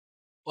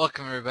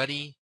Welcome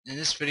everybody. In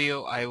this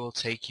video I will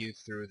take you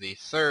through the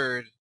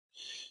third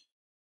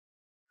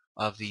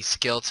of the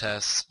skill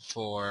tests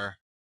for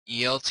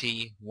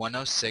ELT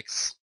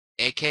 106,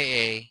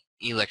 aka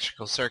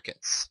electrical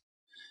circuits.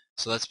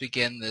 So let's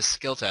begin this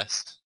skill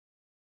test.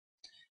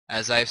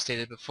 As I've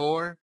stated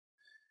before,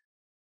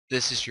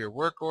 this is your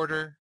work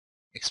order.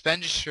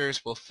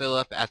 Expenditures will fill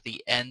up at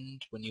the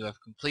end when you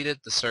have completed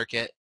the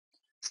circuit.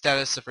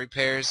 Status of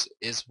repairs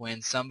is when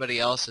somebody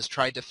else has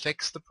tried to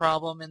fix the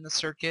problem in the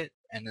circuit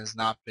and has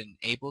not been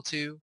able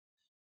to.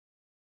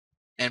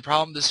 And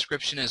problem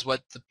description is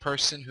what the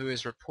person who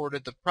has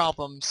reported the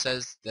problem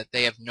says that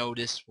they have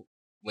noticed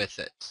with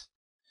it.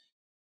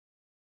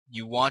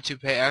 You want to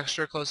pay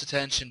extra close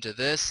attention to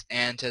this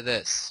and to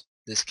this.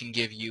 This can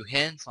give you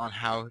hints on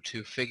how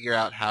to figure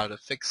out how to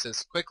fix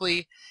this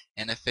quickly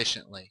and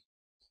efficiently.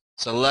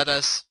 So let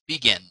us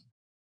begin.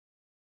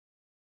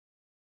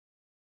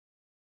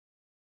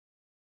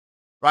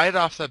 Right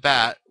off the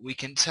bat, we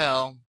can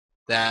tell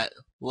that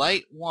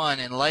light 1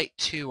 and light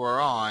 2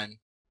 are on,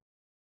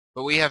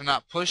 but we have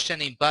not pushed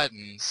any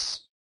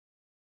buttons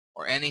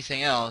or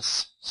anything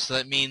else, so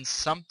that means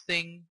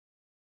something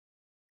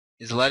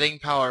is letting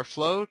power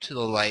flow to the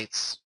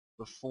lights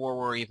before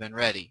we're even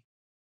ready.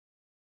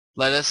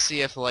 Let us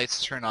see if the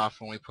lights turn off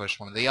when we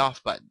push one of the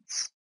off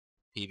buttons.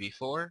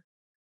 PB4,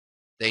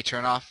 they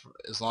turn off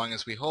as long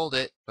as we hold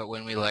it, but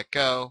when we let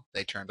go,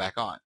 they turn back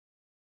on.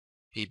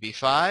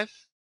 PB5,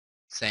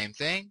 same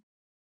thing.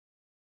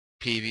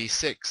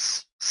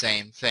 PB6,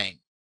 same thing.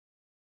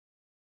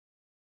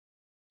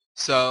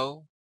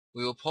 So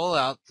we will pull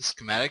out the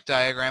schematic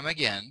diagram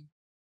again.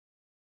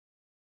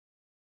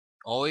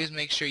 Always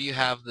make sure you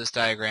have this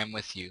diagram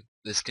with you.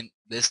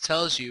 This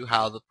tells you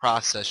how the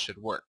process should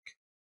work.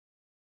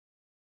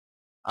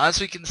 As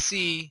we can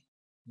see,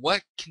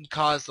 what can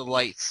cause the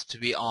lights to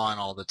be on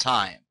all the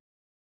time?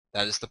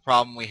 That is the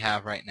problem we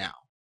have right now.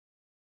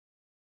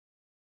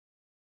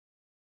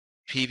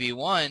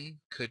 PB1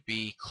 could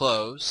be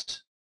closed,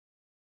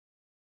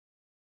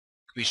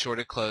 could be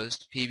shorted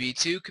closed.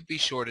 PB2 could be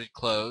shorted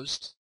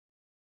closed.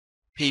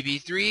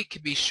 PB3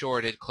 could be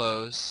shorted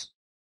closed,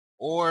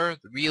 or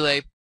the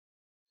relay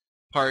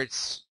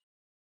parts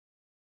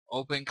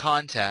open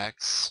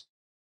contacts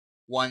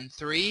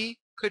 1-3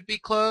 could be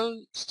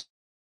closed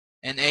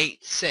and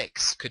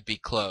 8-6 could be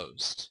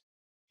closed.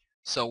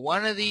 So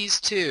one of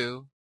these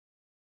two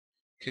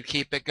could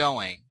keep it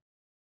going.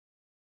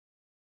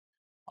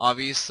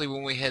 Obviously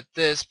when we hit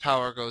this,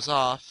 power goes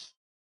off.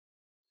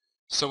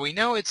 So we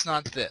know it's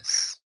not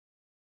this,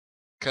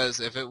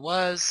 because if it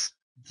was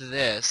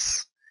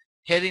this,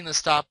 hitting the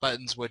stop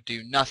buttons would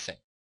do nothing.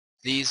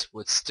 These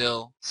would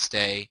still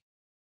stay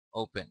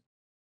open.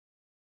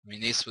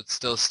 These would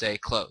still stay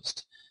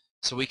closed.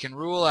 So we can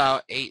rule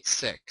out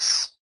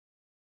 8-6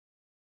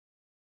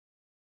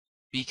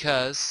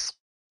 because,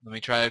 let me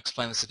try to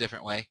explain this a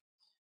different way.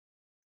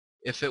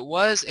 If it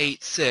was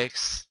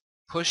 8-6,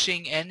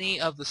 pushing any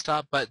of the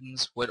stop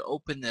buttons would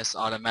open this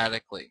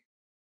automatically.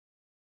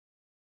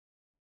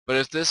 But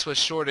if this was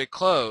shorted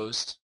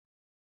closed,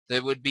 they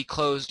would be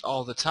closed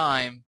all the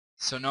time,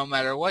 so no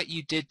matter what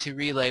you did to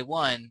relay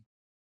 1,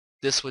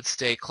 this would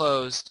stay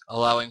closed,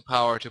 allowing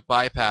power to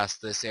bypass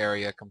this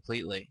area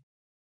completely.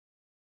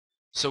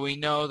 So we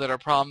know that our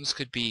problems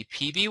could be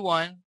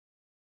PB1,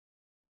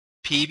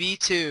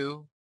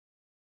 PB2,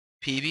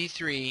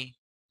 PB3,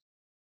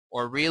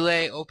 or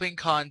relay open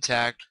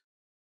contact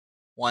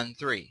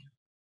 1-3.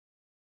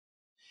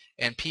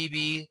 And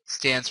PB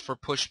stands for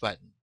push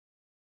button.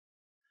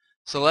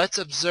 So let's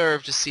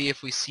observe to see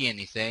if we see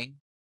anything.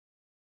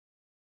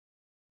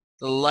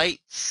 The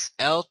lights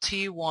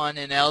LT1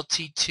 and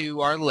LT2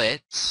 are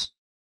lit,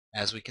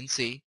 as we can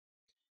see,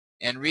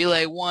 and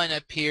relay 1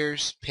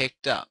 appears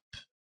picked up.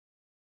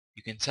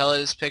 You can tell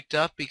it is picked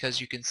up because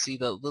you can see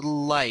the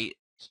little light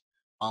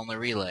on the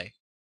relay.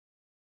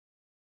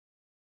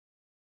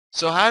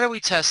 So how do we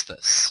test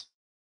this?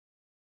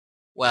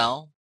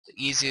 Well, the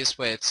easiest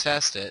way to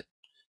test it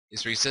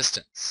is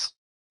resistance,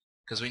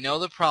 because we know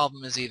the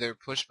problem is either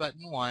push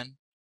button 1,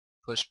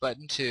 push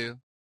button 2,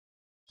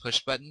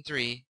 push button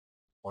 3,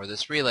 or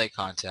this relay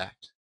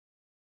contact.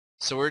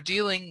 So we're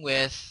dealing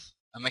with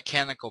a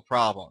mechanical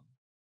problem.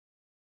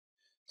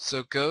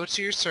 So go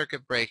to your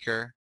circuit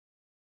breaker,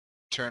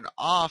 turn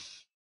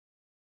off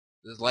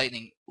the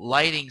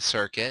lighting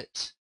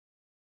circuit,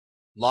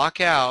 lock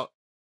out,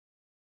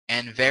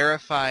 and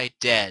verify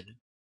dead.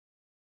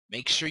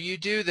 Make sure you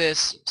do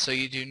this so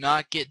you do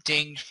not get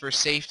dinged for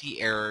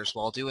safety errors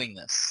while doing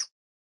this.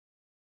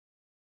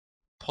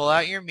 Pull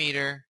out your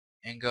meter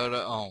and go to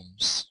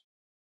ohms.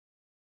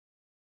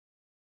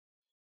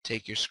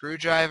 Take your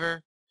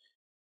screwdriver,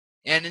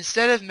 and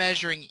instead of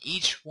measuring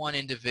each one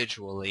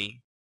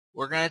individually,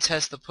 we're going to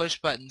test the push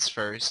buttons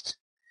first,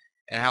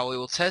 and how we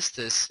will test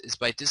this is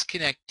by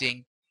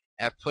disconnecting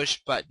at push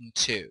button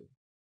 2.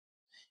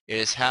 It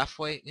is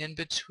halfway in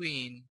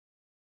between.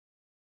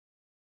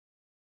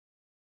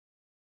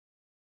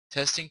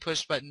 Testing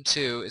push button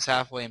 2 is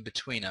halfway in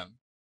between them.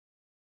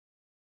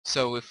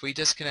 So if we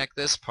disconnect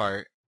this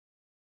part,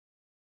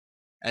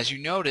 as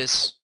you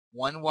notice,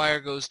 one wire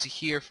goes to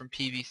here from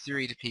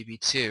PB3 to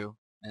PB2,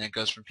 and it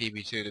goes from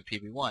PB2 to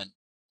PB1.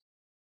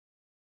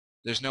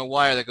 There's no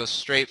wire that goes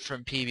straight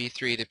from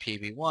PB3 to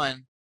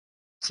PB1,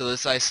 so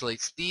this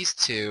isolates these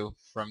two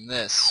from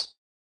this.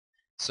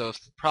 So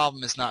if the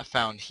problem is not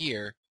found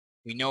here,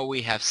 we know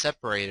we have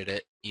separated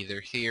it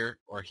either here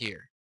or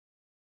here.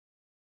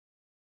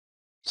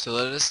 So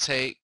let us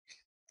take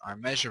our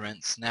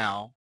measurements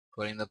now,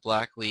 putting the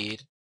black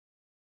lead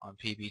on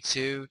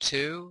PB2,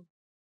 2,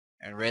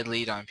 and red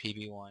lead on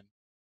PB1.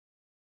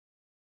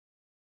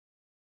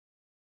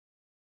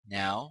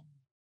 Now,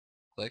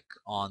 click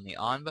on the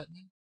on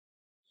button,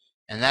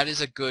 and that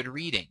is a good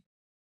reading.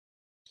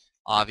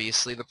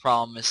 Obviously the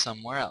problem is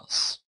somewhere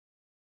else.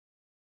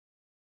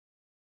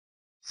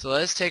 So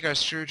let us take our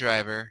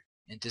screwdriver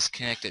and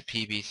disconnect at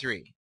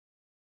PB3.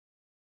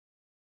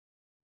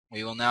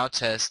 We will now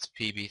test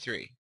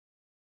PB3.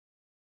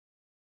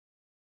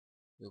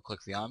 We'll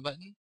click the on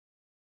button,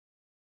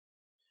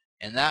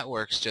 and that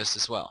works just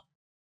as well.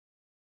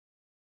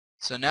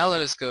 So now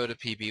let us go to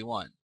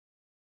PB1.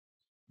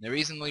 The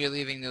reason we are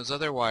leaving those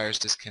other wires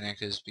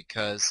disconnected is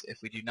because if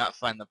we do not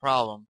find the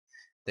problem,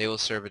 they will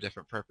serve a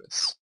different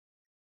purpose.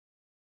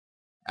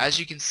 As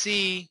you can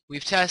see,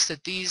 we've tested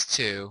these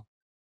two,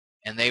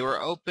 and they were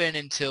open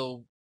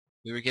until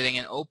we were getting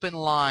an open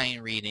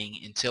line reading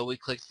until we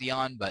clicked the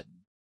on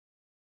button.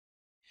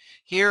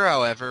 Here,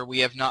 however, we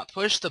have not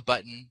pushed the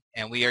button,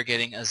 and we are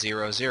getting a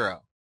 0,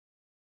 0.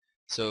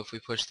 So if we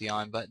push the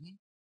on button,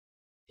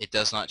 it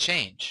does not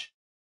change.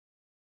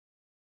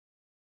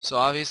 So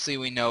obviously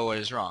we know what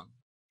is wrong.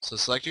 So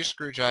select your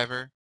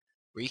screwdriver,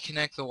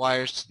 reconnect the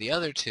wires to the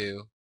other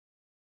two,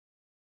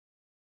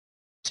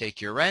 take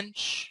your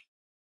wrench,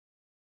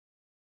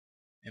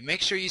 and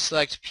make sure you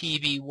select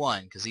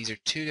PB1 because these are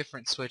two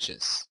different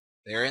switches.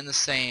 They're in the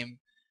same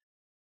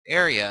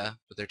area,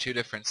 but they're two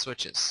different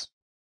switches.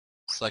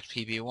 Select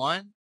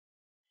PB1,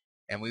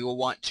 and we will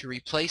want to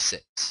replace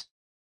it.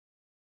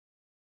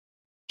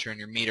 Turn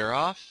your meter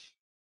off,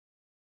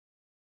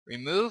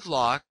 remove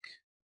lock,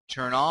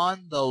 turn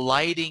on the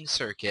lighting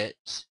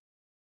circuit,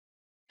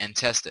 and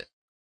test it.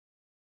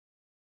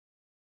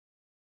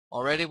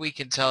 Already we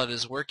can tell it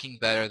is working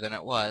better than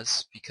it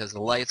was because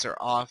the lights are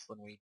off when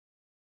we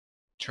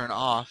turn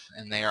off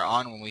and they are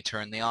on when we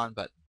turn the on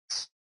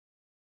buttons.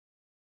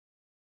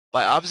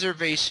 By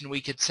observation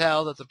we could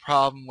tell that the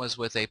problem was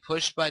with a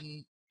push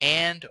button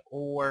and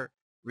or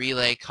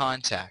relay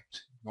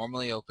contact,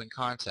 normally open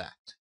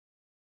contact.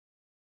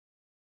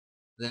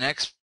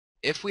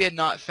 If we had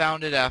not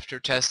found it after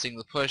testing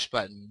the push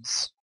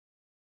buttons,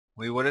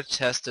 we would have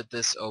tested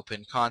this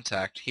open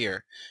contact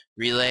here,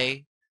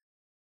 relay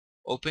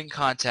open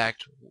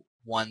contact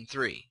 1,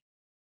 3.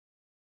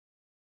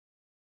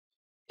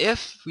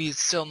 If we had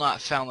still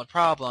not found the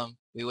problem,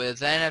 we would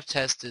then have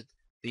tested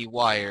the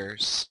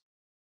wires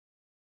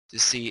to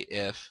see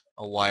if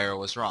a wire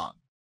was wrong.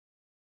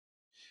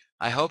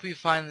 I hope you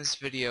find this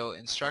video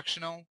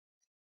instructional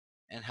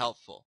and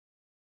helpful.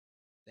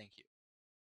 Thank you.